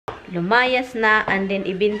lumayas na, and then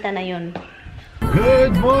ibenta na yun.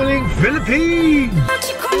 Good morning, Philippines!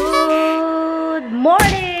 Good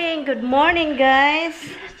morning! Good morning, guys!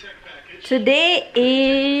 Today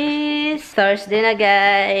is Thursday na,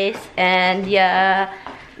 guys. And yeah,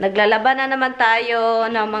 naglalaba na naman tayo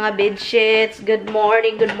ng mga bedsheets. Good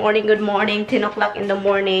morning, good morning, good morning. 10 o'clock in the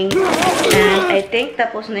morning. And I think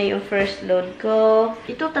tapos na yung first load ko.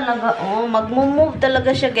 Ito talaga, oh, mag-move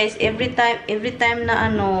talaga siya, guys. Every time na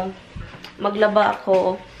maglaba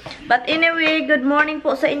ako. But anyway, good morning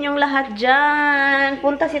po sa inyong lahat dyan.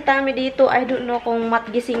 Punta si Tami dito. I don't know kung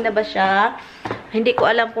matgising na ba siya. Hindi ko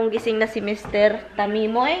alam kung gising na si Mr.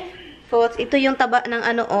 Tamimoy. So, ito yung taba ng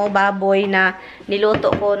baboy na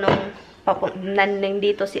niluto ko nung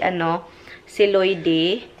nandito si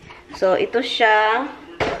Lloydie. So, ito siya.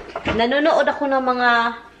 Nanonood ako ng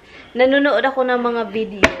mga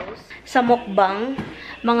videos sa mukbang.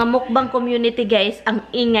 Mga mukbang community, guys. Ang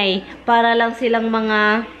ingay. Para lang silang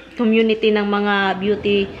mga community ng mga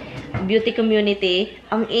beauty community.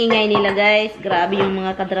 Ang ingay nila, guys. Grabe yung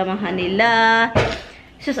mga kadramahan nila.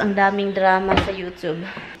 Sus, ang daming drama sa YouTube.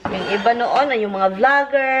 Yung iba noon ay yung mga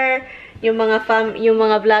vlogger, yung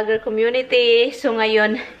mga vlogger community. So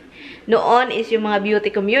ngayon, noon is yung mga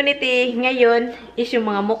beauty community. Ngayon is yung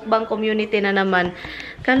mga mukbang community na naman.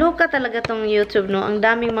 Kaluka talaga tong YouTube, no? Ang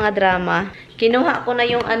daming mga drama. Kinuha ko na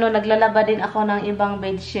yung naglalaba din ako ng ibang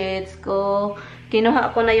bedsheets ko.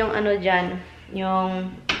 Kinuha ko na yung dyan.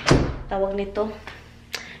 Yung tawag nito.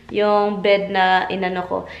 Yung bed na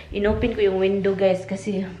ko. Inopen ko yung window, guys,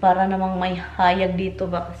 kasi para namang may hayag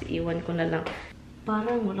dito ba, kasi iwan ko na lang.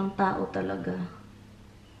 Parang walang tao talaga.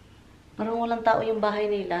 Parang walang tao yung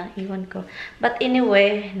bahay nila. Iwan ko. But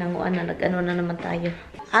anyway, nag-ano na naman tayo.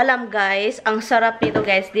 Alam, guys, ang sarap nito,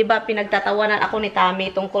 guys. Diba, pinagtatawanan ako ni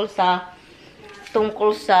Tami tungkol sa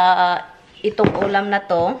itong ulam na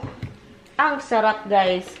to. Ang sarap,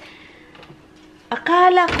 guys.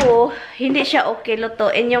 Akala ko, hindi siya okay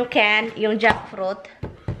lutuin yung yung jackfruit,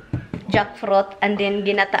 and then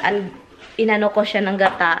ginataan, ko siya ng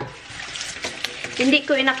gata. Hindi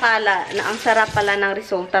ko inakala na ang sarap pala ng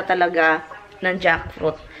resulta talaga ng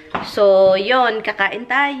jackfruit. So, yon, kakain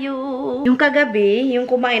tayo. Yung kagabi,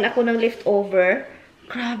 yung kumain ako ng leftover,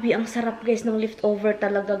 grabe, ang sarap, guys, ng leftover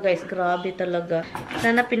talaga, guys. Grabe talaga.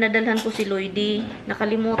 Sana pinadalhan ko si Lloydie.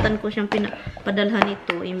 Nakalimutan ko siyang padalhan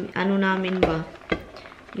ito. Namin ba?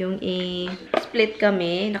 Yung i-split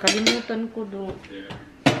kami. Nakalimutan ko doon.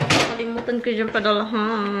 Nakalimutan ko dyan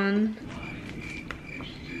padalhan.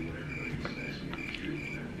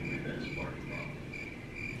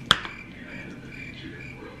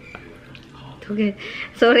 Okay.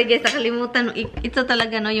 Sorry, guys, nakalimutan. Ito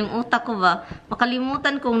talaga, no, yung utak ko ba.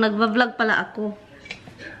 Makalimutan kong nagbablog pala ako.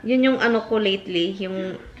 Yun yung ko lately.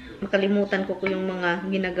 Yung makalimutan ko yung mga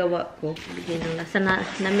ginagawa ko. Bigyan ng lasa.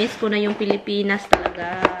 Na-miss ko na yung Pilipinas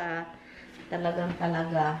talaga.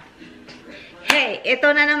 Talaga. Hey, ito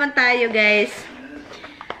na naman tayo, guys.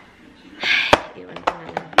 Iwan ko na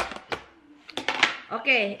lang.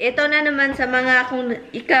 Okay, ito na naman sa mga,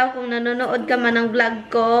 kung nanonood ka man ng vlog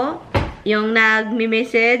ko, yung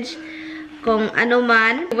nagme-message, kung ano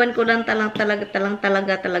man, iwan ko lang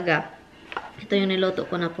talaga. Ito yung niluto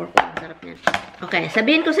ko na pork. Ang sarap niyan. Okay,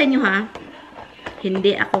 sabihin ko sa inyo, ha.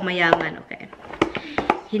 Hindi ako mayaman, okay?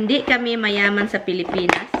 Hindi kami mayaman sa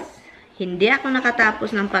Pilipinas. Hindi ako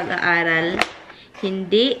nakatapos ng pag-aaral.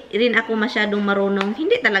 Hindi rin ako masyadong marunong.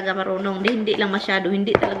 Hindi talaga marunong. Hindi lang masyado.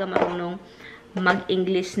 Hindi talaga marunong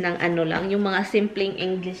mag-English ng lang. Yung mga simpleng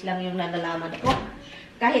English lang yung nalalaman ko.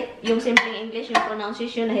 Kahit yung simpleng English, yung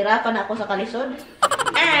pronunciation, nahirapan ako sa kalisod.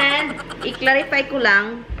 And, i-clarify ko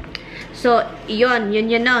lang. So, yun,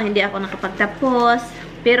 no, hindi ako nakapagtapos.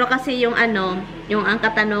 Pero kasi yung yung ang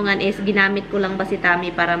katanungan is, ginamit ko lang ba si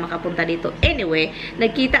Tami para makapunta dito? Anyway,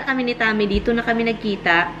 nagkita kami ni Tami, dito na kami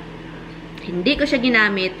nagkita. Hindi ko siya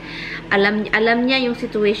ginamit. Alam niya yung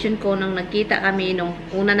situation ko nung nagkita kami, nung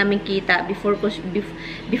una namin kita,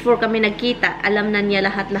 before kami nagkita, alam na niya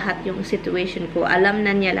lahat-lahat yung situation ko. Alam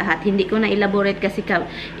na niya lahat. Hindi ko na elaborate kasi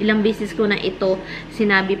ilang beses ko na ito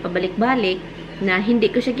sinabi pabalik-balik na hindi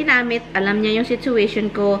ko siya ginamit. Alam niya yung situation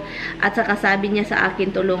ko at saka sabi niya sa akin,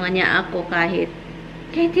 tulungan niya ako kahit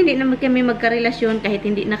hindi naman kami magkarelasyon, kahit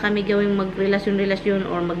hindi na kami gawing magrelasyon-relasyon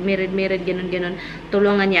or mag-married, ganun-ganun,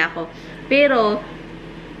 tulungan niya ako. Pero,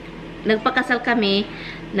 nagpakasal kami,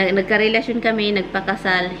 nagkarelasyon kami,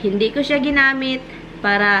 nagpakasal, hindi ko siya ginamit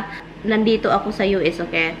para nandito ako sa US,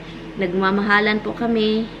 okay? Nagmamahalan po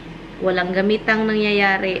kami, walang gamitang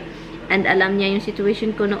nangyayari, and alam niya yung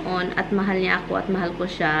situation ko noon, at mahal niya ako at mahal ko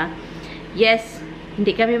siya. Yes,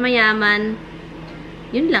 hindi kami mayaman.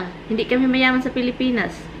 Yun lang, hindi kami mayaman sa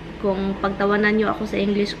Pilipinas. Kung pagtawanan nyo ako sa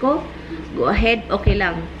English ko, go ahead, okay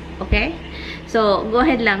lang. Okay? So, go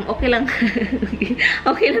ahead lang. Okay lang.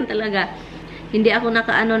 Okay lang talaga. Hindi ako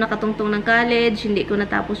nakatungtong ng college. Hindi ko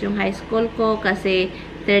natapos yung high school ko kasi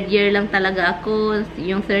third year lang talaga ako.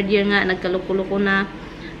 Yung third year nga, nagkalukulo na.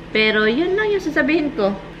 Pero, yun lang yung sasabihin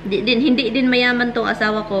ko. Hindi din mayaman tong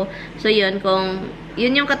asawa ko. So, yun. Kung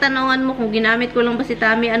yun yung katanungan mo, kung ginamit ko lang ba si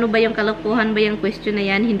Tami, ano ba yung kalokohan ba yung question na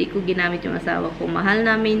yan, hindi ko ginamit yung asawa ko. Mahal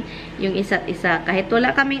namin yung isa't isa. Kahit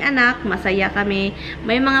wala kaming anak, masaya kami.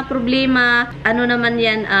 May mga problema, ano naman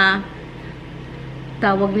yan,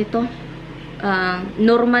 tawag nito,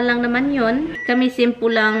 normal lang naman yun. Kami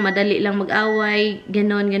simple lang, madali lang mag-away,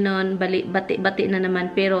 ganon, bati-bati na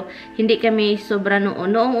naman. Pero, hindi kami sobra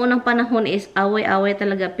noon. Noong unang panahon is away-away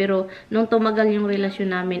talaga. Pero, nung tumagal yung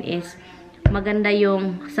relasyon namin is, maganda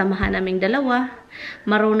yung samahan naming dalawa.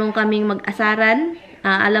 Marunong kaming mag-asaran.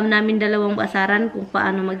 Alam namin dalawang mag-asaran kung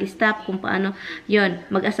paano mag-stop, kung paano, yun,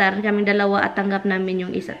 mag-asaran kaming dalawa at tanggap namin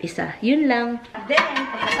yung isa't isa. Yun lang. Then,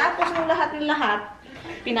 pagkatapos ng lahat,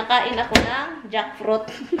 pinakain ako ng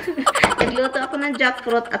jackfruit. Nagluto ako ng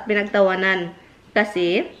jackfruit at pinagtawanan.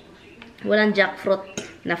 Kasi, walang jackfruit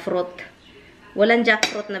na fruit. Walang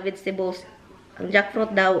jackfruit na vegetables. Ang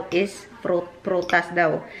jackfruit daw is prutas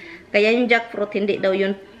daw. Kaya yung jackfruit, hindi daw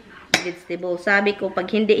yun vegetable. Sabi ko, pag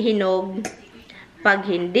hindi hinog,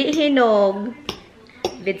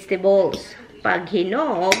 vegetables. Pag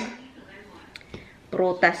hinog,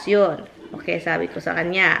 prutas yun. Okay, sabi ko sa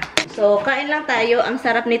kanya. So, kain lang tayo. Ang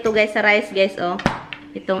sarap nito, guys, sa rice, guys, oh.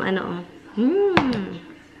 Itong ano, oh.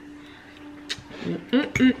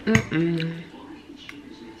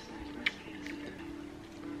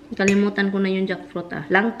 Kalimutan ko na yung jackfruit, ah.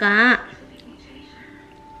 Langka.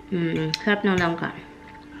 Sarap ng langka.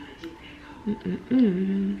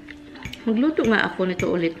 Magluto nga ako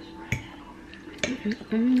nito ulit.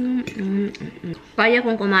 Kaya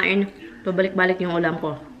kong kumain, pabalik-balik yung ulam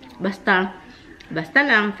ko. Basta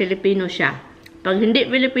lang, Filipino siya. Pag hindi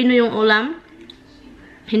Filipino yung ulam,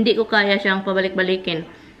 hindi ko kaya siyang pabalik-balikin.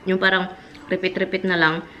 Yung parang repeat-repeat na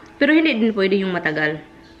lang. Pero hindi din pwede yung matagal.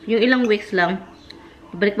 Yung ilang weeks lang,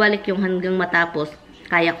 balik-balik yung hanggang matapos.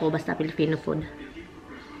 Kaya ko, basta Filipino food.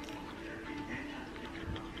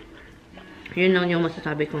 Yun lang yung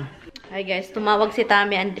masasabi ko. Hi guys, tumawag si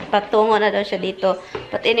Tami. Patungo na daw siya dito.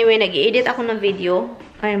 But anyway, nag-i-edit ako ng video.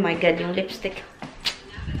 Oh my God, yung lipstick.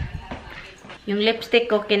 Yung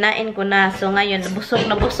lipstick ko, kinain ko na. So ngayon,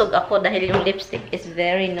 na busog ako dahil yung lipstick is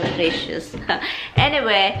very nutritious.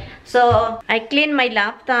 Anyway, so I cleaned my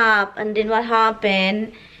laptop. And then what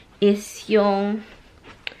happened is yung...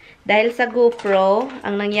 Dahil sa GoPro,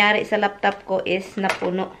 ang nangyari sa laptop ko is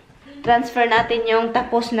napuno. Transfer natin yung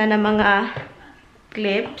tapos na mga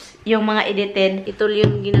clips, yung mga edited. Ito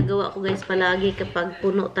yung ginagawa ko guys palagi kapag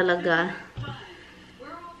puno talaga.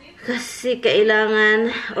 Kasi kailangan,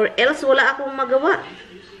 or else wala akong magawa.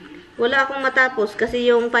 Wala akong matapos kasi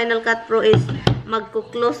yung Final Cut Pro is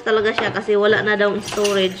magko-close talaga siya kasi wala na daw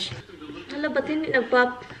storage. Hala, ba't hindi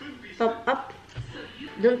nag-pop up?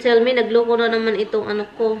 Don't tell me, nagloko na naman itong ano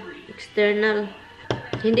ko, external.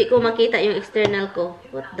 Hindi ko makita yung external ko.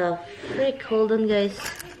 What the frick? Hold on, guys.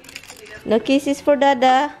 No kisses for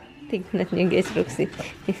Dada. Tignan niyo, guys, Roxy.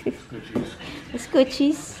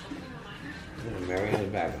 Scoochies.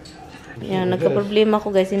 Yan, nagka-problema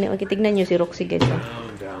ko, guys. Tignan niyo si Roxy, guys.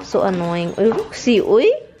 So annoying. Uy, Roxy,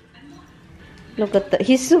 uy! Look at that.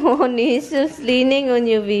 He's so honey. He's just leaning on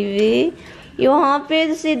you, baby. You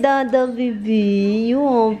happy to see Dada, baby? You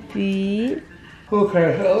happy?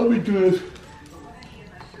 Okay, let me do this.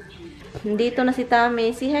 Dito na si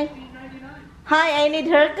Tami. Say hi. Hi, I need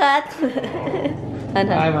haircut.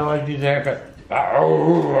 Ano? Hi, Mama, I need a haircut.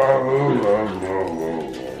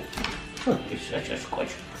 Such a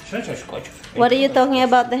scotch. Such a scotch. What are you talking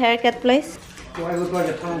about the haircut place? Do I look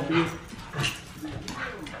like a tunnel for you?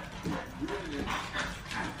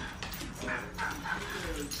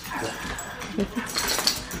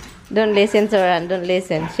 Don't listen to her. Don't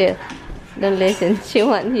listen. Don't listen. She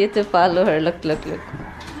wants you to follow her. Look, look, look.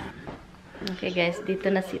 Okay guys,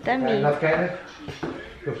 dito na si Tami.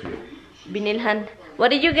 Binilhan.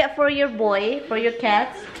 What did you get for your boy? For your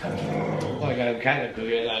cats? Well, I got a cat because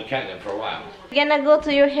we had a cat for a while. You gonna go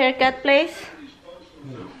to your haircut place?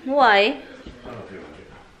 Why?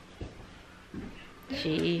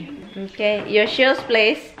 Gee. Okay, your shoes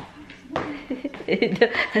place.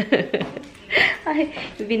 Ay,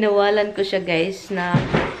 binawalan ko siya guys na...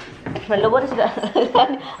 Hello, what is that?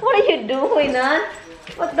 What are you doing, huh?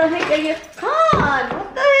 What the heck are you... Han! What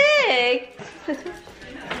the heck?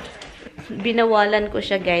 binawalan ko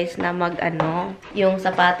siya guys na mag-ano, yung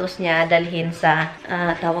sapatos niya dalhin sa,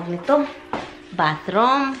 tawag nito,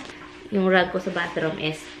 bathroom. Yung rug ko sa bathroom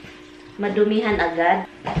is madumihan agad.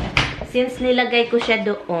 Since nilagay ko siya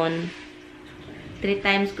doon, 3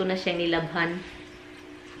 times ko na siya nilabhan.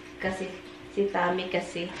 Kasi si Tami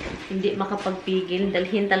kasi hindi makapagpigil.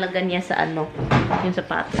 Dalhin talaga niya sa ano, yung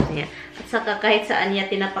sapatos niya. At saka kahit saan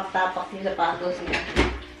niya tinapak-tapak yung sapatos niya.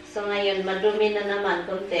 So ngayon, madumi na naman.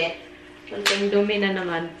 Konting dumi na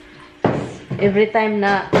naman. Every time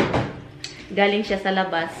na galing siya sa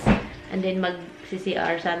labas, and then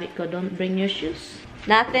mag-CCR, sabi ko, don't bring your shoes.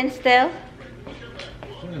 Nothing still?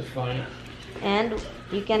 It's fine. And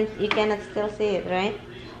you cannot still see it, right?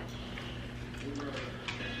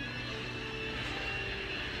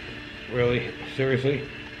 Really? Seriously?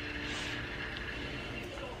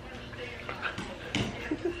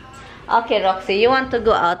 Okay, Roxy, you want to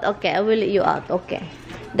go out? Okay, I will let you out. Okay.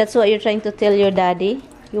 That's what you're trying to tell your daddy?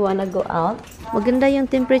 You wanna go out? Maganda yung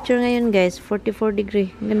temperature ngayon, guys. 44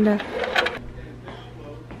 degree. Maganda.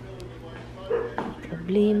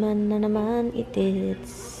 Problema na naman it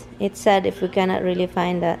is. It's sad if we cannot really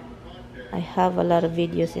find that. I have a lot of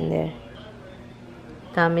videos in there.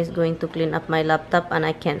 Tommy's going to clean up my laptop and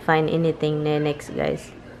I can't find anything next,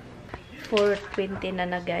 guys. 4:20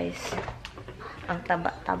 na guys. Ang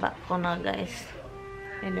taba-taba ko na, guys.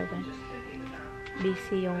 Anyway.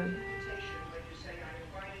 Busy yung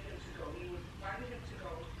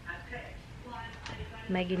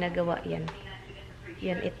may ginagawa yan.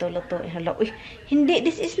 Yan, ito, luto. Hello. Uy, hindi.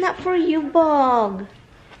 This is not for you, Bog.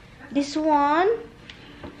 This one?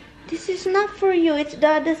 This is not for you. It's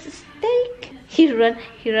Dada's steak. He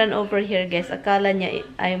ran over here, guys. Akala niya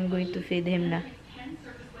I'm going to feed him na.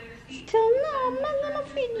 Still no, I'm not gonna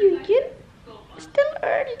feed you yet. Still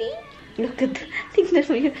early. Look at that.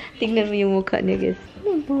 Tingnan mo yung mukha niya, guys.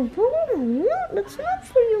 Baba, that's not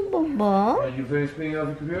for you, Baba. Did you finish cleaning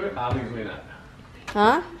up the computer? Obviously not.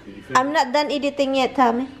 Huh? I'm not done editing yet,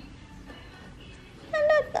 Tommy. I'm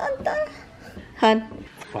not done. Han?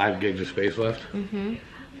 5 gigs of space left.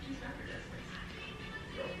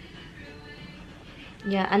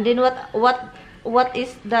 Yeah, and then what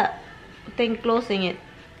is the thing closing it?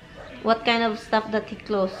 What kind of stuff that he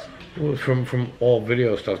closed? It was from all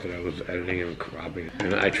video stuff that I was editing and cropping.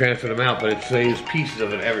 And I transferred them out, but it saves pieces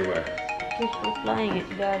of it everywhere. He's replying it.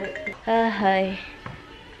 Got it. Hi.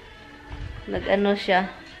 Nag-ano siya.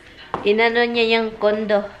 Inano niya yung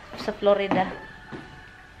kondo sa Florida.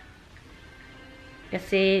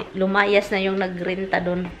 Kasi lumayas na yung nagrenta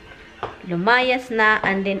doon. Lumayas na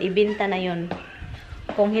and then ibenta na yun.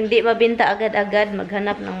 Kung hindi mabenta agad-agad,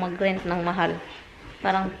 maghanap ng mag-rent ng mahal.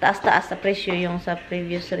 Parang taas-taas sa presyo yung sa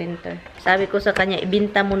previous renter. Sabi ko sa kanya,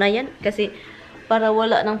 ibenta mo na yan kasi para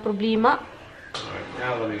wala ng problema. Alright,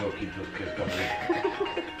 now let me go keep those kids company.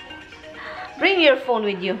 Bring your phone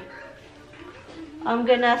with you. I'm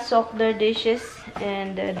gonna soak their dishes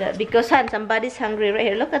and because somebody's hungry right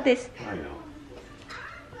here. Look at this. I know.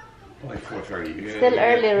 Like 4:30. Still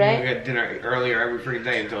early, right? You get dinner earlier every freaking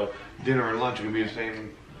day until dinner and lunch are gonna be the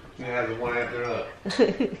same. Yeah, the one after another.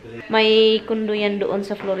 May kundo yan doon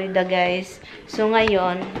sa Florida, guys. So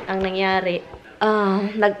ngayon, ang nangyari,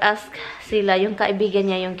 nag-ask sila, yung kaibigan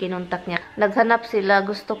niya, yung kinontak niya. Naghanap sila,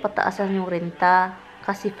 gusto pataasan yung renta.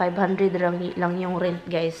 Kasi 500 lang yung rent,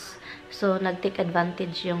 guys. So, nag-take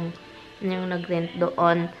advantage yung nag-rent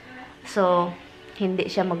doon. So, hindi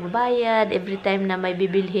siya magbabayad. Every time na may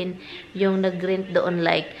bibilhin yung nag-rent doon,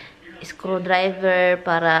 like, screwdriver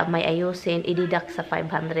para may ayusin, i-deduct sa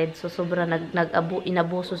 500. So, sobra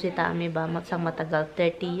inabuso si Tami ba? Matsang matagal.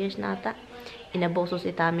 30 years na ata. Inabuso si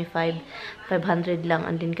Tami 500 lang.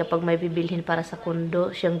 And then, kapag may bibilhin para sa kundo,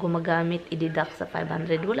 siyang gumagamit, i-deduct sa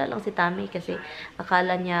 500. Wala lang si Tami kasi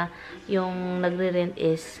akala niya yung nagre-rent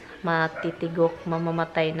is matitigok,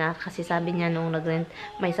 mamamatay na. Kasi sabi niya nung nag-rent,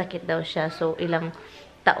 may sakit daw siya. So, ilang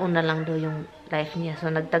taon na lang daw yung life niya. So,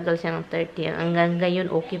 nagtagal siya ng 30. Hanggang ngayon,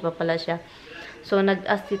 okay pa pala siya. So,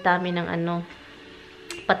 nag-ask si Tami ng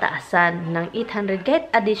pataasan ng 800.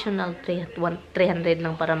 Kahit additional 300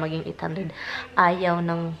 lang para maging 800. Ayaw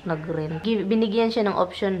ng nag-rent. Binigyan siya ng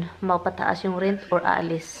option, mapataas yung rent or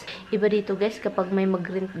aalis. Iba dito, guys, kapag may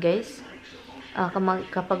mag-rent, guys,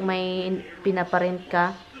 kapag may pinaparent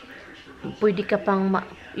ka, pwede ka pang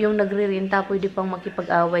yung nagre-renta, pwede pang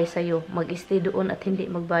makipag-away sa'yo. Mag-stay doon at hindi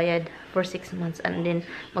magbayad for 6 months. And then,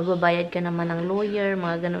 magbabayad ka naman ng lawyer,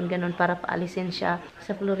 mga ganun-ganun para paalisin siya.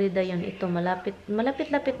 Sa Florida yun, ito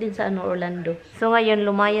malapit-lapit din sa Orlando. So, ngayon,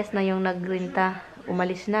 lumayas na yung nagrenta.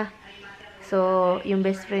 Umalis na. So, yung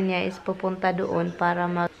best friend niya is pupunta doon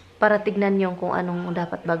para tignan yung kung anong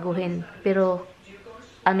dapat baguhin. Pero,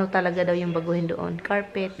 ano talaga daw yung baguhin doon.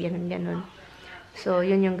 Carpet, ganun. So,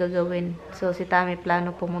 yun yung gagawin. So, si Tami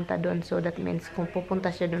plano pumunta doon. So, that means kung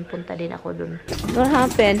pupunta siya doon, punta din ako doon. What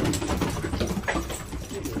happened?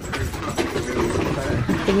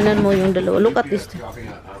 Tingnan mo yung dalawa. Look at this.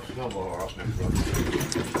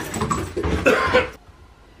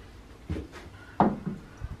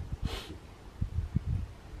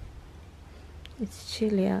 It's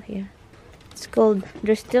chilly out here. It's cold.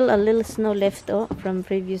 There's still a little snow left from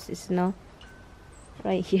previous snow.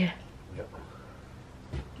 Right here.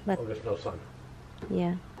 But there's no sun.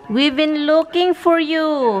 yeah. We've been looking for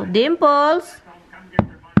you, Dimples.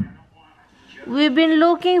 We've been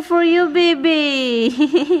looking for you, baby.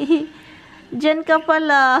 Diyan ka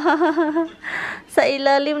pala. Sa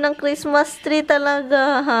ilalim ng Christmas tree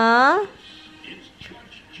talaga, ha?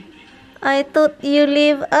 I thought you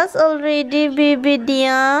leave us already, baby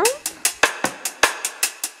dear.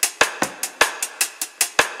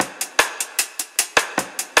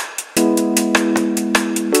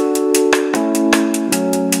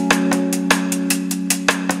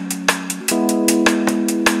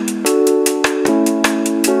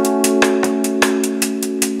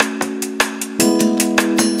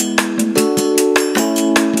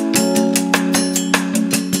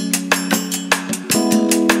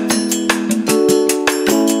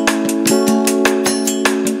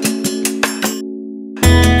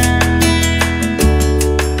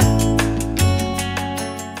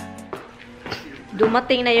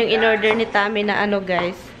 Dumating na yung in-order ni Tami na ano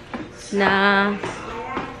guys, na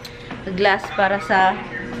glass para sa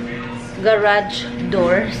garage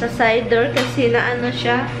door, sa side door kasi na ano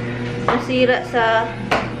siya, nasira sa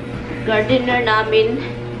gardener namin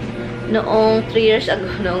noong 3 years ago,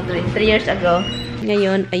 noong 3 years ago.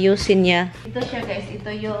 Ngayon, ayusin niya. Ito siya guys, ito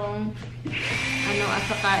yung ano, at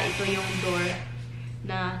saka ito yung door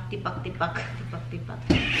na tipak-tipak.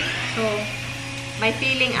 So, may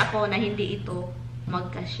feeling ako na hindi ito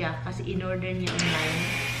magkasya kasi in-order niya online.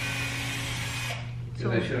 So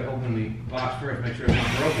they should open the box first, make sure it's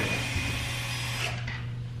not broken.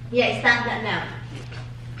 Yeah, stand that now.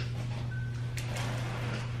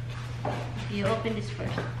 You open this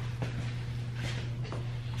first.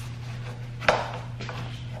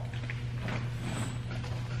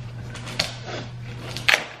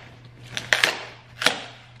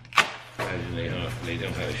 Imagine they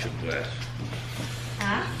don't have a ship glass.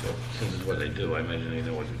 Huh? So this is what they do. I imagine they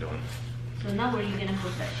know what they're doing. So now where are you gonna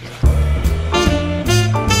put that shit?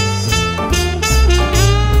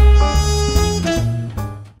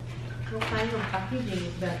 What kind of packaging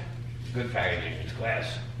is that? Good packaging. It's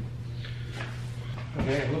glass.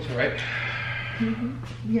 Okay, it looks right.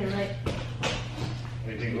 You're right.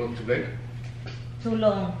 Anything look too big? Too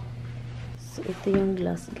long. So ito yung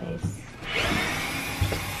glass, guys.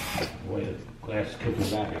 Boy, the glass is kicking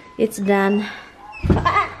back. It's done.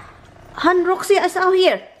 Han Roxy is out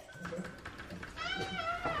here.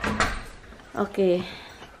 Okay.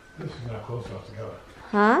 This is not close enough together.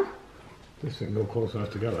 Huh? This ain't no close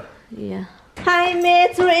enough together. Yeah. Hi,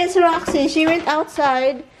 mates. Where is Roxy? She went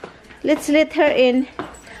outside. Let's let her in.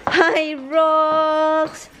 Hi,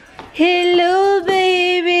 Rox. Hello,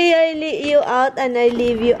 baby. I let you out and I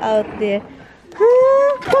leave you out there.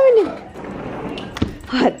 Huh? Come in.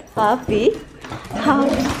 What? Happy?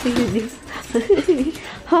 Happy.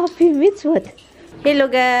 Happy means what? Hello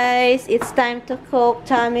guys, it's time to cook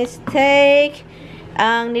Tammy's steak.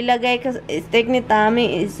 Ang nilagay ko steak ni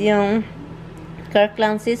Tammy is yung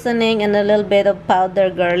Kirkland seasoning and a little bit of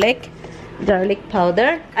powder garlic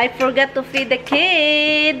powder. I forgot to feed the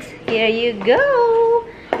kids. Here you go.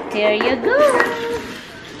 Here you go.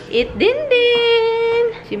 Eat din.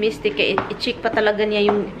 Si Mystic, i-check pa talaga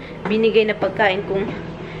niya yung binigay na pagkain kung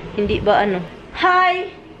hindi ba ano.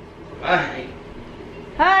 Hi! Hi.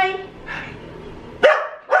 Hi!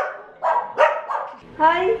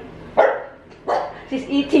 Hi! She's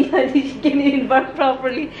eating and she can't even bark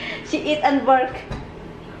properly. She eat and bark.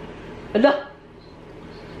 Hello?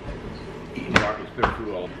 Bark and spit food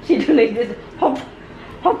all. She do like this. Hop!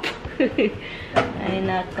 Hop! Ay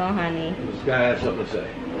nako, honey. This guy has something to say.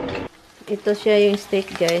 Ito siya yung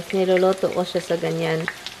steak, guys. Niluluto ko siya sa ganyan.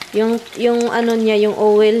 Yung ano niya, yung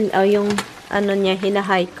oil, yung ano niya,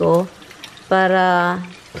 hinahay ko para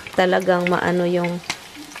talagang maano yung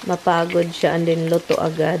mapagod siya and then luto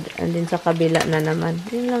agad. And then sa kabila na naman.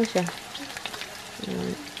 Yun lang siya.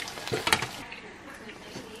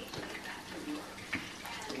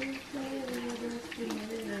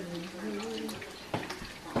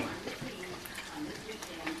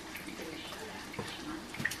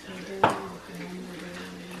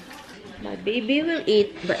 My baby will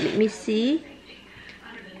eat, but let me see.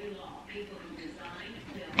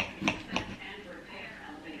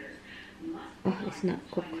 it's not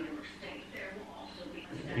cooked.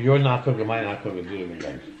 You're not cooking, mine not cooking, do it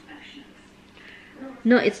guys.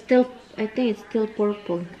 No, it's still, I think it's still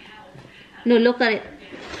purple. No, look at it.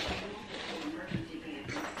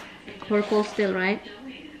 Purple still, right?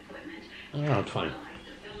 Oh, it's fine.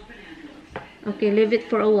 Okay, leave it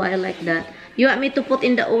for a while like that. You want me to put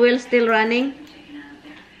in the oil still running?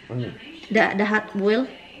 The hot oil?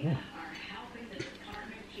 Yeah.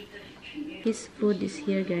 His food is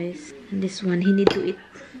here, guys. And this one, he need to eat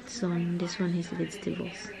some. This one, his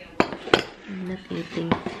vegetables. I'm not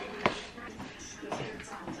eating.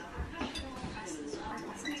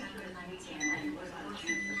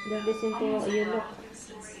 Listen to you look.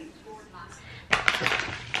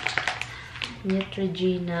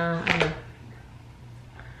 Neutrogena,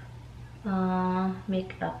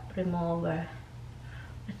 makeup remover.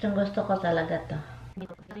 Itong gusto ko talaga to.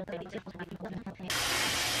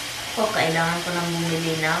 O, kailangan ko nang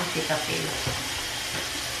bumili ng Cetaphil.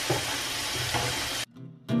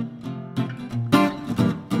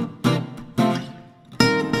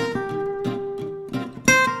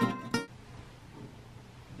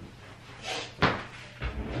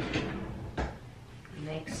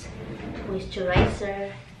 Next,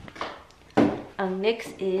 moisturizer. Ang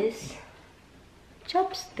next is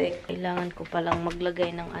chopstick. Kailangan ko palang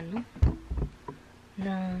maglagay ng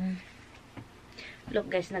look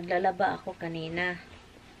guys, naglalaba ako kanina.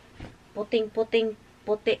 Puti po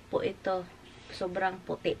ito. Sobrang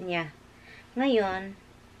puti niya. Ngayon,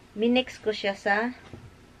 minix ko siya sa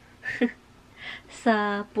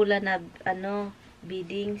sa pula na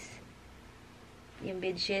beadings. Yung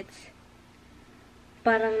bedsheets.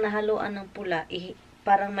 Parang nahaluan ng pula.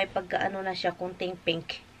 Parang may pagkaano na siya, kunting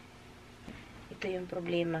pink. Ito yung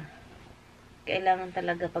problema. Kailangan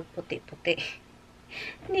talaga pag puti-puti.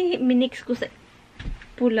 Minix ko sa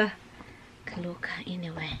pula. Kaloka.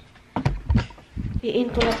 Anyway.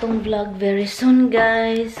 I-end ko na tong vlog very soon,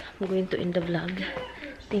 guys. I'm going to end the vlog.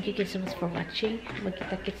 Thank you so much for watching.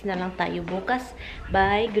 Magkita-kits na lang tayo bukas.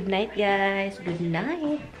 Bye. Good night, guys. Good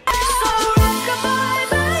night.